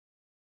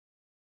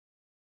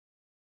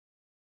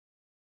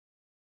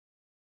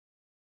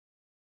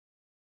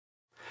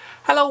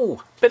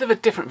Hello! Bit of a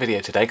different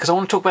video today because I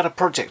want to talk about a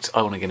project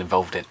I want to get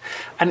involved in.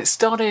 And it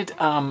started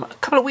a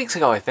couple of weeks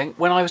ago, I think,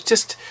 when I was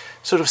just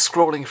sort of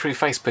scrolling through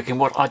Facebook in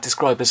what I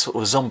describe as sort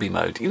of zombie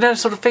mode. You know,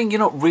 sort of thing,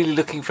 you're not really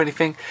looking for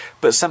anything,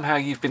 but somehow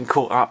you've been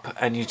caught up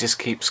and you just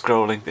keep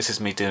scrolling. This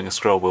is me doing a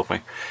scroll wheel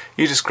thing.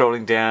 You're just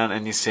scrolling down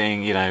and you're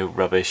seeing, you know,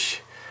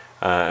 rubbish,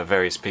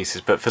 various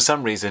pieces, but for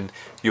some reason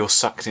you're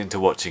sucked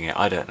into watching it.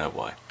 I don't know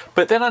why.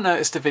 But then I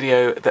noticed a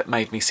video that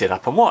made me sit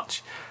up and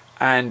watch.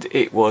 And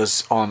it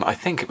was on, I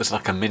think it was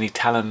like a mini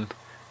Talon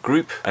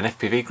group, an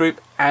FPV group,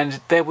 and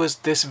there was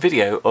this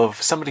video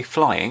of somebody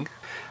flying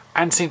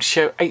and seemed to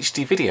show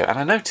HD video, and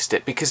I noticed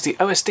it because the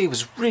OSD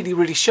was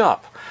really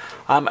sharp,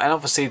 and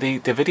obviously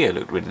the video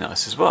looked really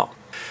nice as well.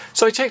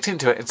 So I checked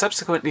into it and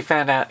subsequently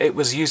found out it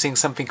was using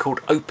something called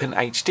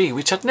OpenHD,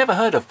 which I'd never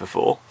heard of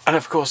before. And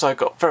of course I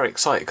got very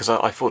excited because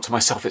I thought to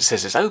myself, it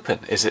says it's open.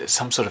 Is it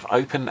some sort of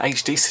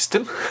OpenHD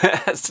system,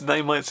 as the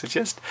name might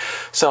suggest?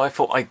 So I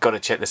thought I'd got to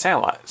check this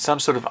out. Some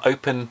sort of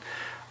open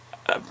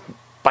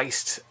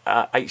based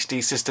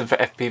HD system for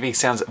FPV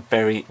sounds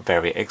very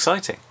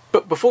exciting.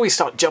 But before we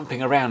start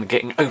jumping around and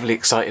getting overly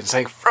excited and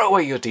saying, throw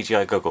away your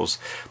DJI goggles,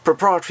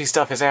 proprietary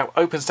stuff is out,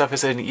 open stuff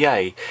is in,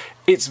 yay,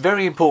 it's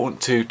very important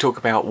to talk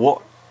about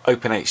what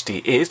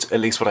OpenHD is, at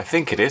least what I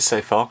think it is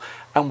so far,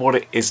 and what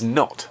it is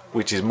not,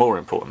 which is more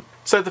important.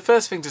 So the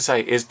first thing to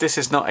say is this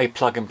is not a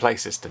plug and play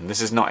system.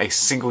 This is not a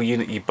single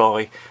unit you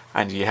buy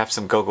and you have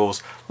some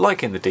goggles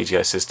like in the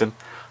DJI system.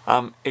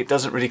 It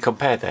doesn't really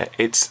compare there.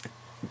 It's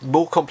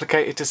more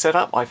complicated to set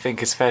up, I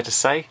think it's fair to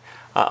say.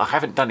 I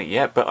haven't done it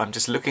yet, but I'm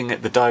just looking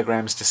at the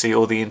diagrams to see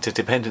all the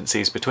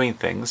interdependencies between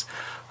things,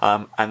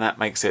 and that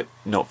makes it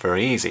not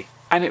very easy.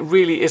 And it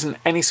really isn't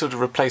any sort of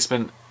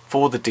replacement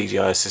for the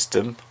DJI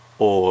system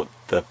or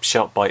the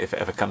SharkBite if it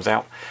ever comes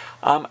out.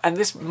 And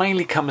this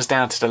mainly comes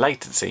down to the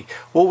latency.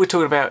 What we're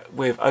talking about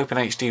with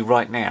OpenHD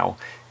right now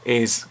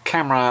is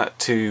camera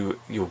to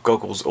your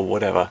goggles or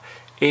whatever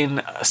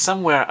in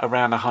somewhere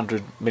around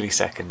 100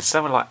 milliseconds,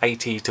 somewhere like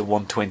 80 to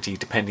 120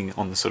 depending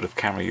on the sort of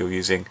camera you're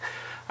using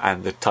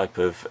and the type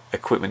of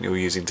equipment you're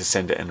using to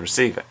send it and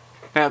receive it.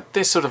 Now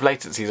this sort of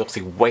latency is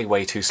obviously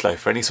way too slow.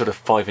 For any sort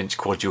of 5-inch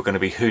quad you're going to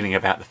be hooning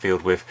about the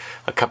field with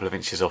a couple of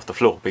inches off the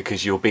floor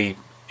because you'll be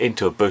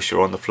into a bush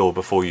or on the floor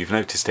before you've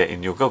noticed it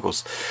in your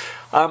goggles.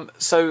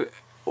 So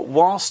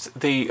whilst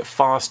the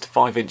fast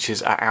 5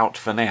 inches are out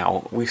for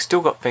now, we've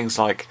still got things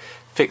like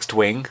fixed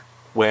wing,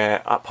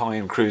 where up high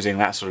and cruising,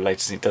 that sort of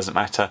latency doesn't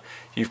matter.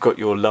 You've got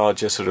your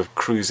larger sort of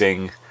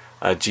cruising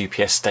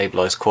GPS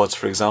stabilised quads,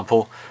 for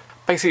example.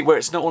 Basically where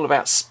it's not all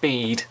about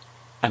speed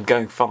and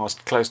going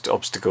fast close to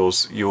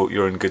obstacles,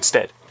 you're in good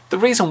stead. The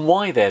reason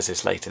why there's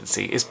this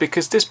latency is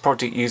because this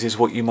project uses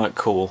what you might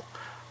call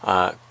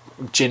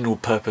general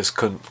purpose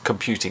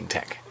computing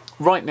tech.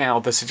 Right now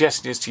the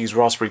suggestion is to use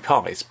Raspberry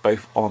Pis,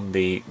 both on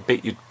the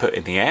bit you'd put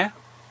in the air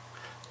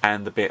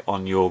and the bit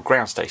on your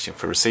ground station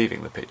for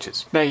receiving the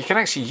pictures. Now you can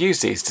actually use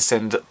these to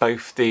send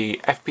both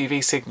the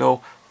FPV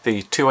signal,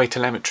 the two-way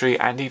telemetry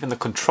and even the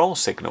control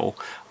signal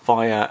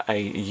via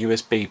a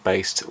USB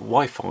based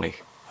Wi-Fi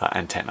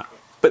antenna.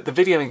 But the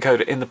video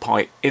encoder in the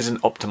Pi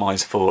isn't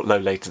optimized for low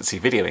latency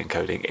video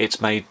encoding. It's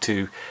made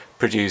to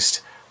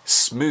produce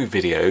smooth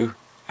video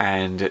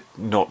and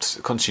not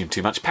consume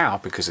too much power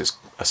because it's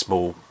a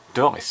small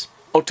device.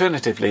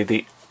 Alternatively,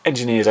 the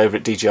engineers over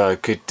at DJI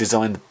could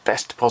design the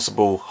best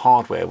possible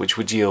hardware which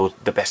would yield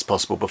the best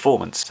possible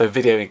performance. So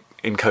video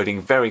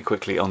encoding very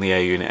quickly on the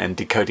air unit and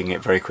decoding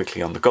it very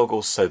quickly on the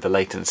goggles, so the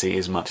latency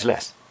is much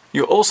less.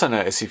 You'll also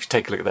notice, if you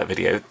take a look at that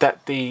video,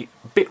 that the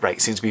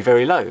bitrate seems to be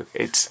very low.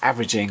 It's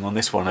averaging on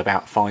this one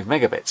about 5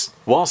 megabits,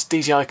 whilst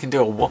DJI can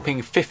do a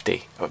whopping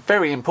 50.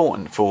 Very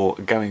important for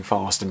going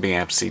fast and being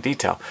able to see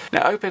detail.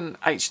 Now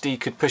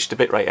OpenHD could push the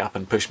bitrate up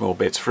and push more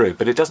bits through,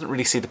 but it doesn't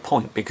really see the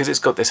point because it's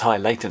got this high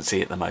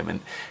latency at the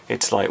moment.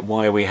 It's like,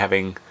 why are we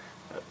having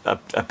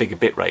a bigger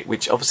bitrate,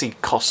 which obviously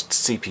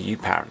costs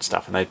CPU power and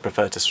stuff, and they'd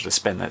prefer to sort of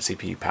spend that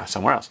CPU power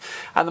somewhere else.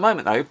 At the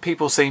moment though,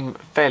 people seem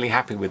fairly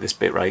happy with this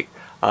bitrate.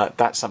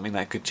 That's something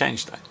that could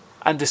change though.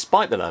 And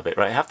despite the low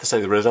bitrate, I have to say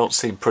the results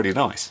seem pretty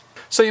nice.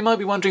 So you might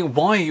be wondering,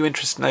 why are you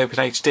interested in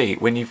OpenHD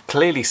when you've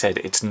clearly said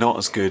it's not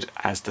as good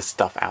as the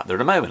stuff out there at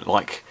the moment,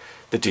 like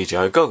the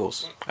DJI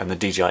goggles and the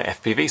DJI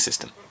FPV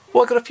system?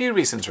 Well, I've got a few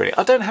reasons really.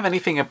 I don't have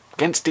anything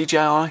against DJI.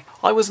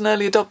 I was an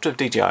early adopter of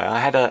DJI. I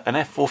had an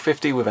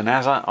F450 with a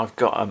NASA. I've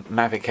got a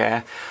Mavic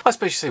Air. I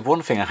suppose you say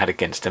one thing I had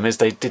against them is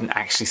they didn't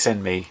actually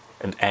send me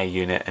an air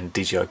unit and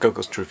DJI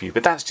goggles to review,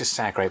 but that's just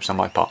sour grapes on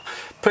my part.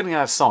 Putting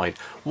that aside,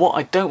 what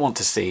I don't want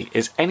to see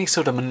is any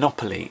sort of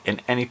monopoly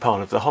in any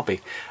part of the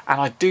hobby. And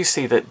I do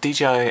see that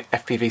DJI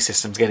FPV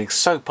systems getting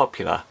so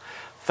popular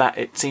that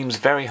it seems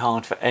very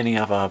hard for any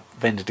other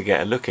vendor to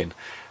get a look in.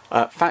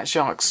 Fat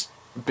Shark's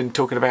been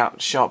talking about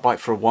SharkBite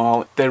for a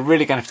while. They're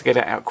really going to have to get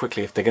it out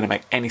quickly if they're going to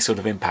make any sort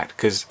of impact,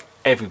 because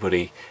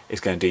everybody is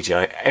going to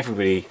DJI.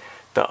 Everybody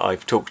that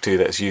I've talked to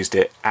that's used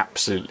it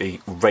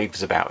absolutely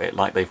raves about it,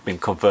 like they've been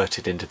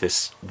converted into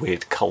this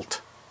weird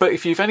cult. But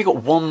if you've only got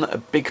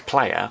one big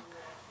player,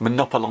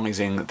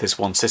 monopolising this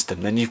one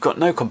system, then you've got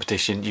no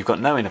competition, you've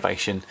got no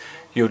innovation,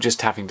 you're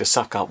just having to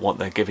suck up what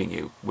they're giving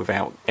you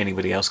without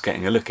anybody else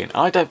getting a look in.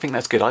 I don't think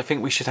that's good. I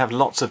think we should have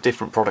lots of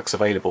different products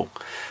available,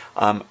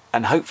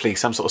 and hopefully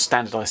some sort of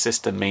standardised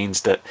system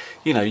means that,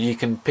 you know, you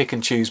can pick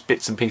and choose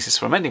bits and pieces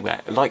from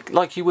anywhere,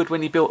 like you would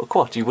when you built a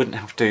quad. You wouldn't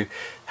have to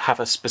have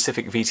a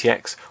specific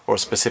VTX or a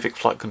specific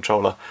flight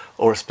controller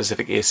or a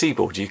specific ESC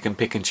board. You can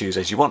pick and choose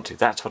as you want to.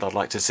 That's what I'd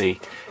like to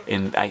see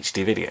in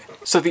HD video.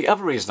 So the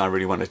other reason I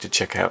really wanted to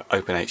check out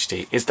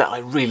OpenHD is that I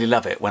really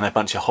love it when a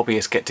bunch of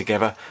hobbyists get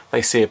together,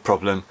 they see a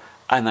problem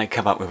and they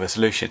come up with a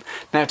solution.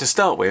 Now, to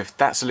start with,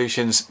 that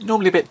solution's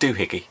normally a bit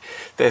doohickey.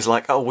 There's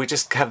like, oh, we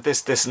just have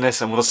this, this and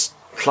this and we'll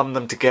plumb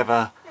them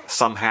together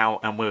somehow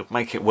and we'll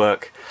make it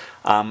work.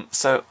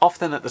 So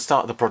often at the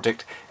start of the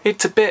project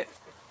it's a bit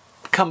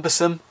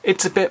cumbersome,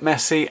 it's a bit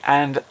messy,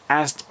 and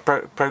as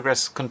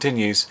progress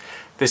continues,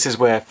 this is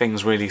where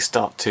things really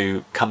start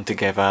to come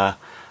together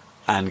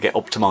and get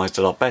optimized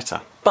a lot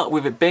better. But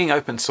with it being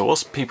open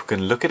source, people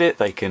can look at it,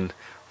 they can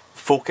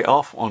fork it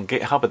off on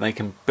GitHub, and they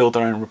can build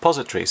their own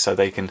repository, so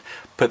they can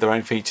put their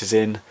own features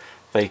in,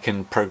 they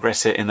can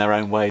progress it in their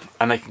own way,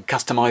 and they can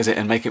customize it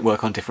and make it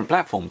work on different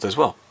platforms as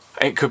well.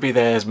 It could be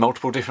there's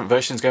multiple different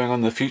versions going on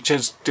in the future,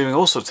 doing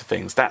all sorts of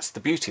things. That's the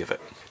beauty of it.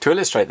 To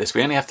illustrate this,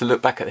 we only have to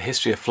look back at the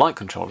history of flight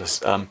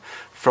controllers.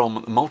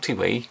 From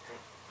multi-Wii,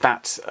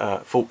 that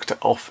forked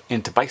off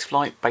into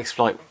Baseflight.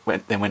 Baseflight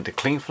then went to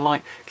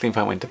Cleanflight.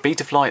 Cleanflight went to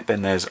Betaflight.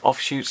 Then there's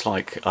offshoots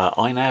like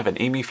iNav and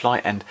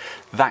EMIFlight, and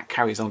that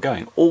carries on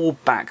going, all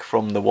back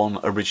from the one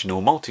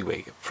original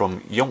multi-Wii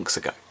from yonks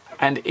ago.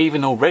 And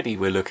even already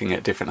we're looking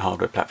at different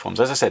hardware platforms.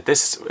 As I said,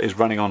 this is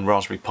running on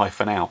Raspberry Pi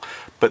for now,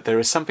 but there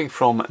is something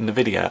from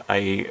NVIDIA,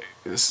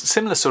 a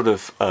similar sort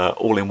of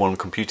all-in-one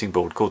computing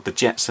board called the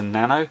Jetson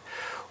Nano,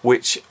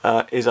 which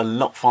is a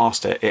lot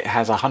faster. It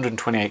has a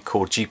 128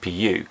 core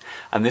GPU,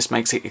 and this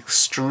makes it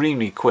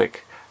extremely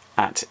quick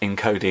at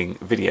encoding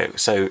video.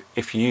 So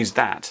if you use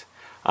that,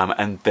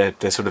 and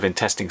they're sort of in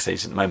testing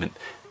stage at the moment,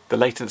 the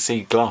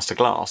latency glass to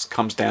glass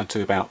comes down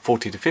to about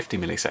 40 to 50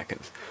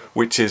 milliseconds,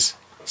 which is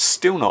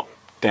still not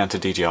down to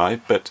DJI,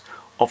 but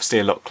obviously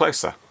a lot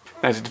closer.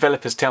 Now, the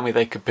developers tell me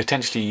they could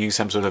potentially use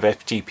some sort of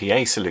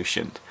FGPA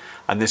solution,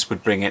 and this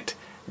would bring it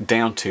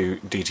down to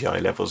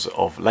DJI levels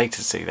of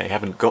latency. They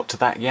haven't got to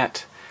that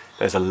yet.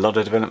 There's a lot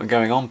of development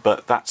going on,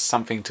 but that's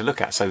something to look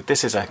at. So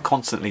this is a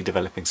constantly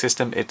developing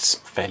system. It's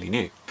fairly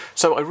new.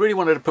 So I really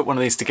wanted to put one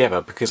of these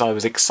together because I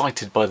was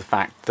excited by the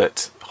fact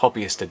that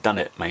hobbyists had done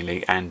it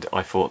mainly, and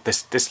I thought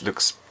this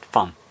looks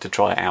fun to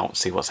try it out,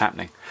 see what's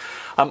happening.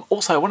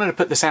 Also, I wanted to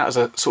put this out as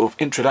a sort of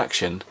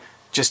introduction,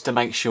 just to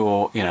make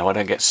sure, you know, I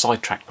don't get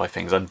sidetracked by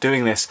things. I'm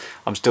doing this,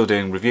 I'm still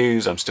doing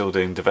reviews, I'm still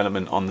doing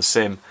development on the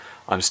sim,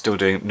 I'm still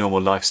doing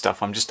normal life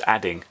stuff. I'm just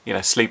adding, you know,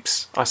 I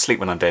sleep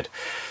when I'm dead.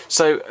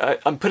 So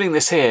I'm putting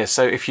this here,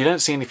 so if you don't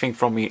see anything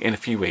from me in a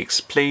few weeks,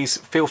 please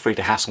feel free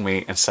to hassle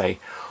me and say,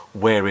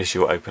 where is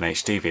your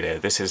OpenHD video?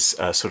 This is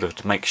sort of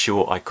to make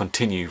sure I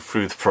continue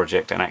through the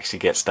project and actually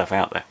get stuff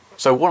out there.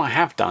 So what I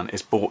have done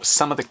is bought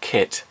some of the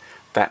kit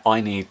that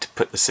I need to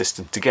put the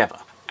system together.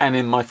 And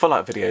in my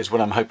follow-up videos, what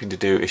I'm hoping to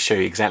do is show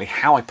you exactly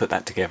how I put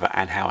that together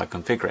and how I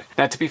configure it.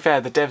 Now, to be fair,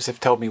 the devs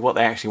have told me what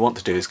they actually want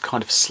to do is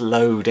kind of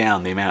slow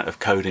down the amount of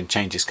code and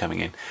changes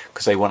coming in,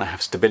 because they want to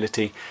have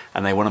stability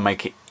and they want to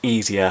make it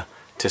easier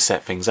to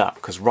set things up.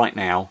 Because right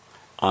now,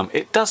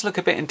 it does look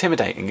a bit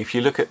intimidating. If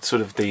you look at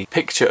sort of the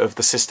picture of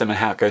the system and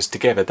how it goes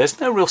together,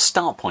 there's no real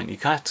start point. You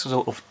have to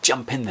sort of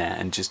jump in there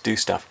and just do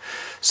stuff.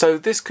 So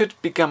this could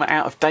become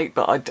out of date,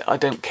 but I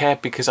don't care,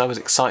 because I was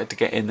excited to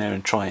get in there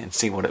and try it and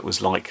see what it was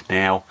like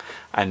now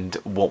and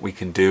what we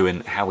can do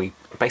and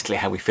basically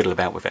how we fiddle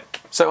about with it.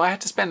 So I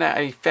had to spend out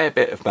a fair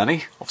bit of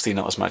money, obviously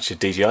not as much as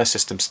DJI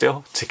system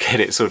still, to get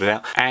it sorted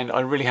out. And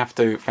I really have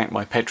to thank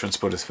my Patreon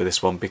supporters for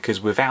this one,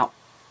 because without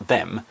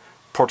them,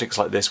 projects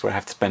like this where I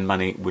have to spend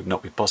money would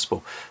not be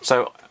possible.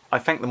 So I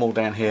thank them all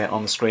down here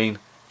on the screen.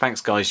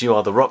 Thanks guys, you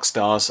are the rock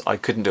stars. I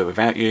couldn't do it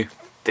without you.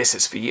 This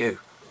is for you.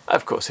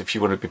 Of course, if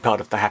you want to be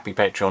part of the Happy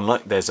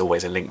Patreon, there's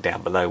always a link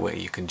down below where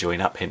you can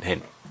join up, hint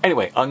hint.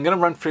 Anyway, I'm going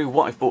to run through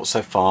what I've bought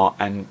so far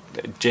and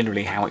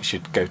generally how it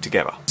should go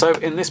together. So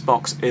in this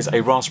box is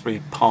a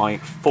Raspberry Pi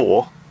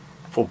 4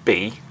 for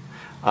B,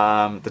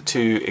 the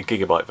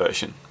 2GB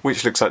version,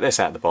 which looks like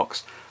this out of the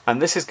box.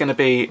 And this is going to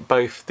be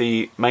both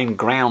the main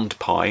ground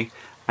Pi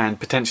and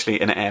potentially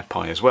an Air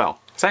Pi as well.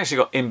 It's actually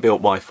got inbuilt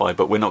Wi-Fi,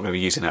 but we're not going to be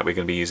using that. We're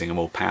going to be using a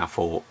more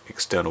powerful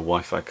external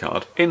Wi-Fi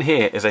card. In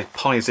here is a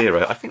Pi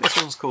Zero. I think this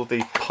one's called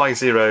the Pi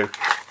Zero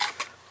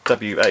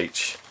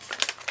WH.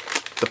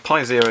 The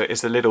Pi Zero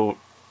is a little,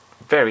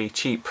 very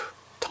cheap,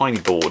 tiny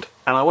board.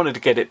 And I wanted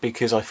to get it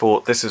because I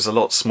thought this is a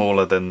lot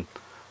smaller than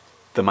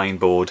the main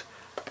board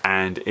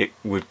and it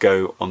would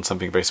go on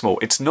something very small.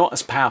 It's not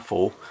as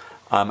powerful,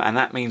 and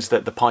that means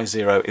that the Pi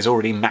Zero is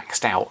already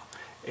maxed out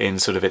in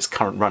sort of its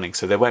current running,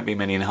 so there won't be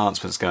many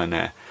enhancements going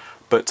there.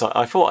 But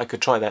I thought I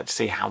could try that to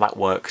see how that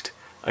worked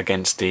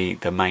against the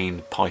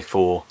main Pi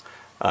 4,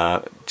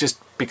 just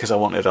because I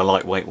wanted a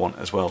lightweight one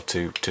as well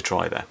to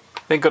try there.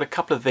 Then got a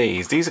couple of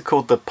these. These are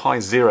called the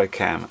Pi Zero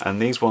Cam,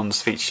 and these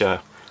ones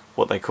feature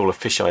what they call a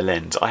fisheye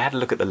lens. I had a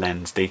look at the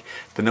lens. The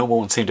normal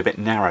one seemed a bit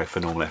narrow for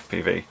normal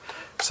FPV,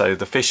 so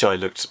the fisheye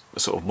looked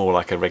sort of more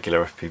like a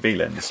regular FPV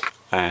lens,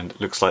 and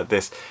looks like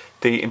this.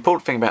 The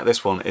important thing about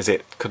this one is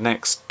it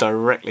connects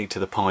directly to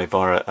the Pi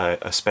via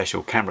a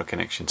special camera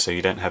connection, so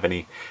you don't have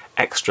any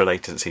extra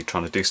latency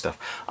trying to do stuff.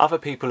 Other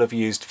people have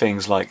used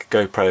things like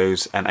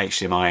GoPros and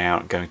HDMI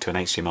out going to an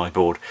HDMI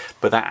board,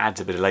 but that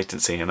adds a bit of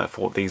latency, and I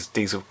thought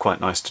these are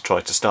quite nice to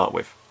try to start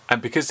with. And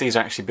because these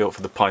are actually built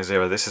for the Pi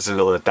Zero, this is a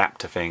little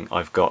adapter thing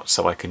I've got,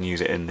 so I can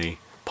use it in the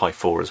Pi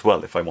 4 as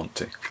well if I want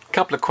to. A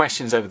couple of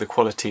questions over the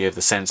quality of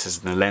the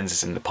sensors and the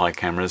lenses in the Pi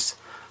cameras,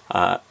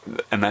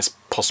 and that's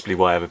possibly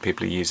why other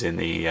people are using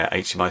the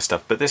HDMI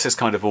stuff, but this is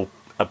kind of all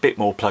a bit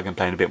more plug and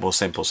play and a bit more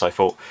simple, so I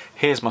thought,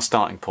 here's my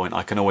starting point.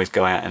 I can always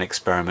go out and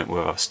experiment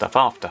with other stuff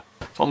after.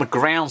 So on the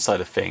ground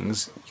side of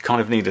things, you kind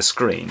of need a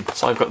screen.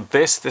 So I've got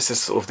this is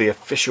sort of the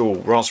official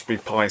Raspberry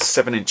Pi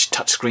 7-inch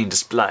touchscreen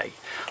display.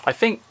 I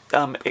think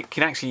it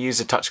can actually use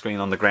a touchscreen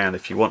on the ground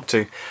if you want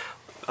to.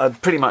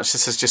 Pretty much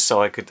this is just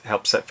so I could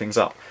help set things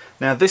up.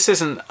 Now this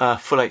isn't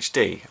full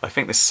HD. I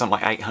think this is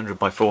something like 800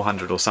 by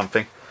 400 or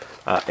something.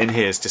 In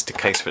here is just a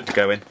case for it to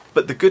go in.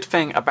 But the good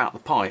thing about the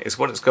Pi is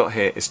what it's got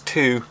here is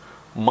two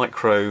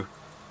micro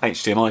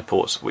HDMI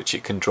ports which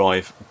it can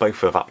drive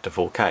both of up to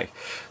 4K.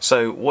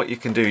 So what you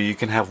can do, you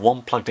can have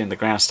one plugged in the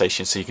ground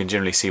station so you can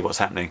generally see what's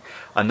happening.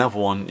 Another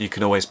one you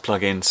can always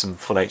plug in some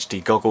full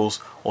HD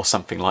goggles or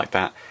something like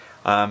that.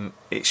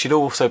 It should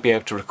also be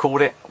able to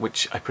record it,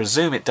 which I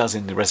presume it does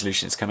in the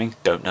resolution it's coming.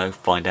 Don't know,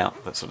 find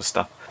out, that sort of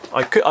stuff.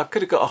 I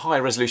could have got a high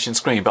resolution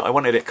screen, but I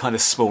wanted it kind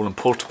of small and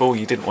portable.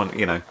 You didn't want,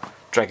 you know,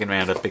 dragging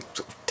around a big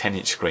sort of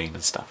 10-inch screen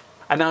and stuff.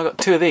 And now I've got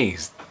two of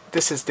these.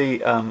 This is the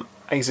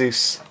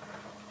Asus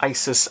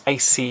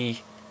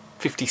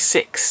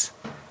AC56,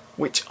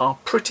 which are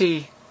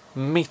pretty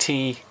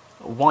meaty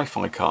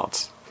Wi-Fi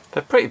cards.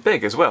 They're pretty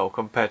big as well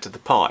compared to the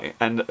Pi,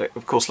 and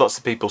of course lots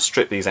of people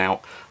strip these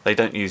out. They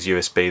don't use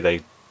USB,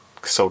 they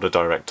solder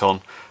direct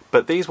on,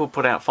 but these will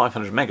put out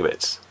 500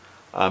 megabits.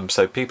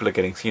 So people are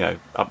getting, you know,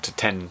 up to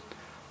 10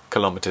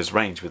 kilometers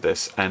range with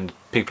this, and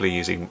people are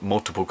using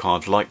multiple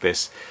cards like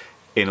this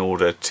in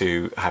order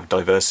to have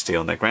diversity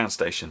on their ground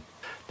station.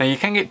 Now you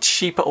can get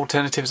cheaper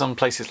alternatives on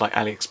places like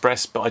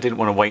AliExpress, but I didn't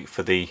want to wait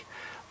for the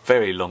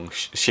very long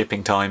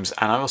shipping times,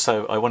 and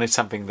I wanted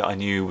something that I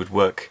knew would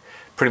work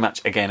pretty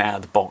much again out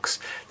of the box.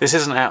 This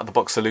isn't an out of the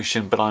box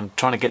solution, but I'm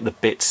trying to get the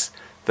bits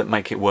that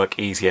make it work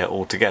easier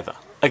altogether.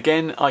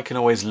 Again, I can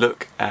always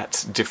look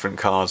at different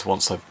cards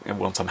once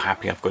I'm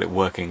happy I've got it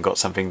working, got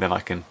something, then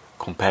I can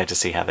compare to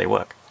see how they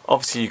work.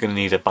 Obviously you're going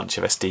to need a bunch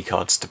of SD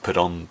cards to put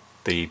on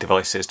the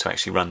devices to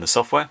actually run the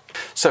software.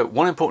 So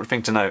one important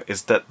thing to note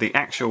is that the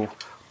actual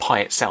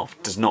Pi itself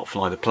does not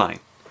fly the plane.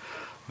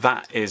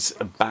 That is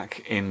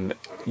back in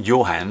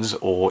your hands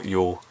or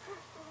your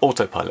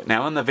autopilot.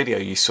 Now on the video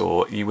you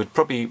saw, you would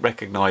probably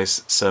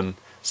recognise some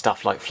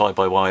stuff like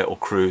fly-by-wire or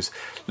cruise.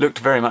 Looked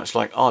very much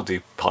like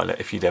ArduPilot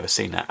if you'd ever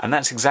seen that, and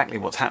that's exactly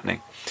what's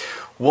happening.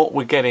 What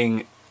we're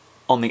getting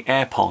on the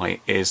AirPi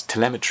is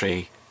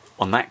telemetry,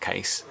 on that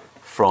case,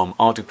 from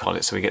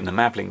ArduPilot, so we're getting the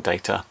Mavlink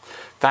data.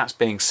 That's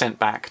being sent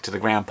back to the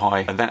ground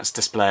Pi, and that's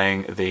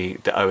displaying the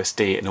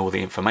OSD and all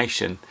the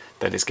information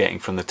that it's getting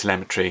from the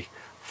telemetry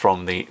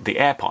from the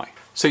AirPi.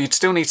 So you'd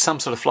still need some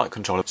sort of flight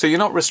controller. So you're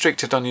not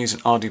restricted on using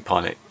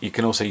ArduPilot. You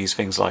can also use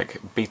things like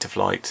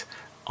Betaflight,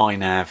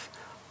 iNav,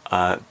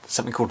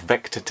 something called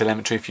vector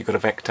telemetry if you've got a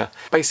vector.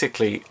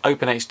 Basically,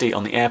 OpenHD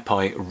on the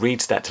AirPi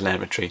reads that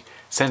telemetry,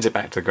 sends it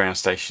back to the ground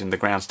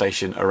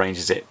station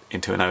arranges it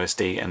into an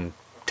OSD and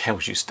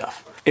tells you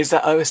stuff. Is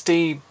that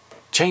OSD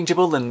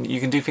changeable and you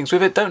can do things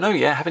with it? Don't know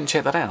yet, haven't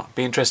checked that out.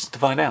 Be interested to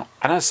find out.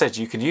 And as I said,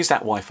 you can use that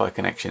Wi-Fi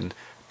connection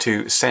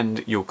to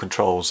send your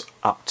controls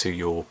up to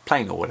your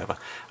plane or whatever,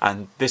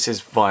 and this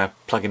is via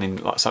plugging in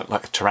like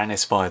a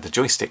Taranis via the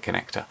joystick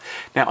connector.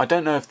 Now I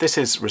don't know if this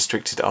is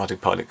restricted to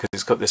ArduPilot because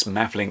it's got this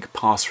Mavlink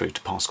pass-through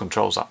to pass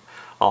controls up.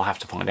 I'll have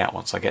to find out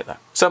once I get that.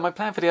 So my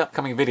plan for the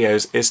upcoming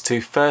videos is to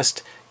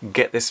first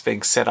get this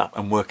thing set up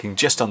and working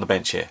just on the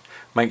bench here.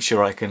 Make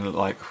sure I can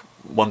like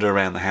wander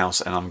around the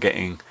house and I'm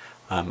getting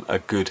a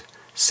good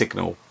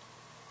signal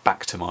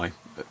back to my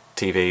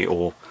TV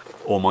or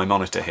my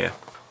monitor here.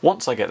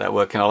 Once I get that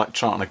working, I'll like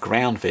try it on a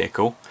ground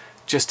vehicle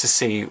just to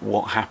see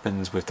what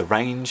happens with the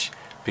range,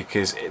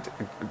 because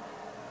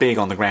being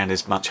on the ground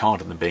is much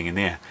harder than being in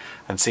the air,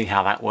 and see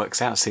how that works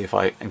out, see if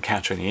I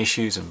encounter any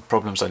issues and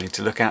problems I need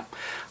to look at.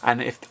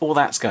 And if all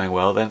that's going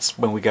well, that's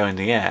when we go in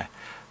the air.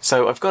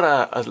 So I've got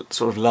a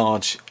sort of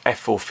large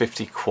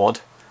F450 quad.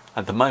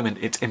 At the moment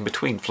it's in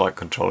between flight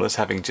controllers,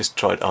 having just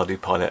tried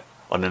ArduPilot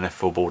on an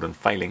F4 board and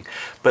failing.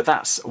 But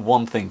that's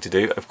one thing to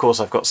do. Of course,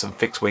 I've got some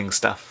fixed wing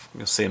stuff,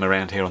 you'll see them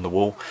around here on the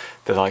wall,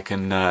 that I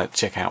can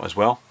check out as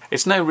well.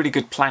 It's no really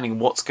good planning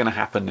what's going to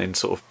happen in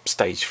sort of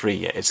stage 3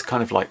 yet. It's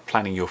kind of like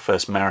planning your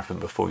first marathon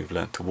before you've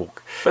learned to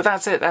walk. But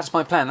that's it, that's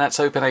my plan. That's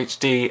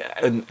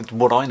OpenHD and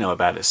what I know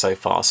about it so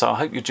far. So I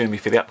hope you'll join me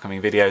for the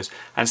upcoming videos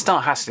and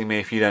start hassling me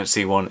if you don't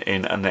see one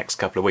in the next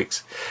couple of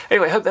weeks.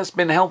 Anyway, I hope that's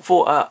been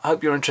helpful. I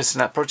hope you're interested in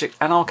that project,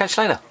 and I'll catch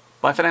you later.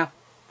 Bye for now.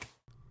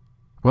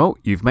 Well,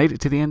 you've made it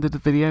to the end of the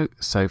video,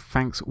 so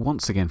thanks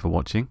once again for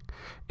watching.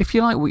 If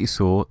you like what you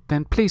saw,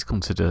 then please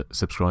consider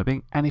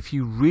subscribing, and if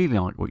you really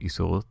like what you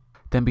saw,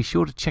 then be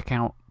sure to check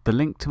out the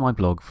link to my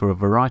blog for a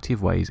variety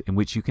of ways in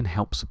which you can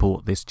help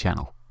support this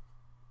channel.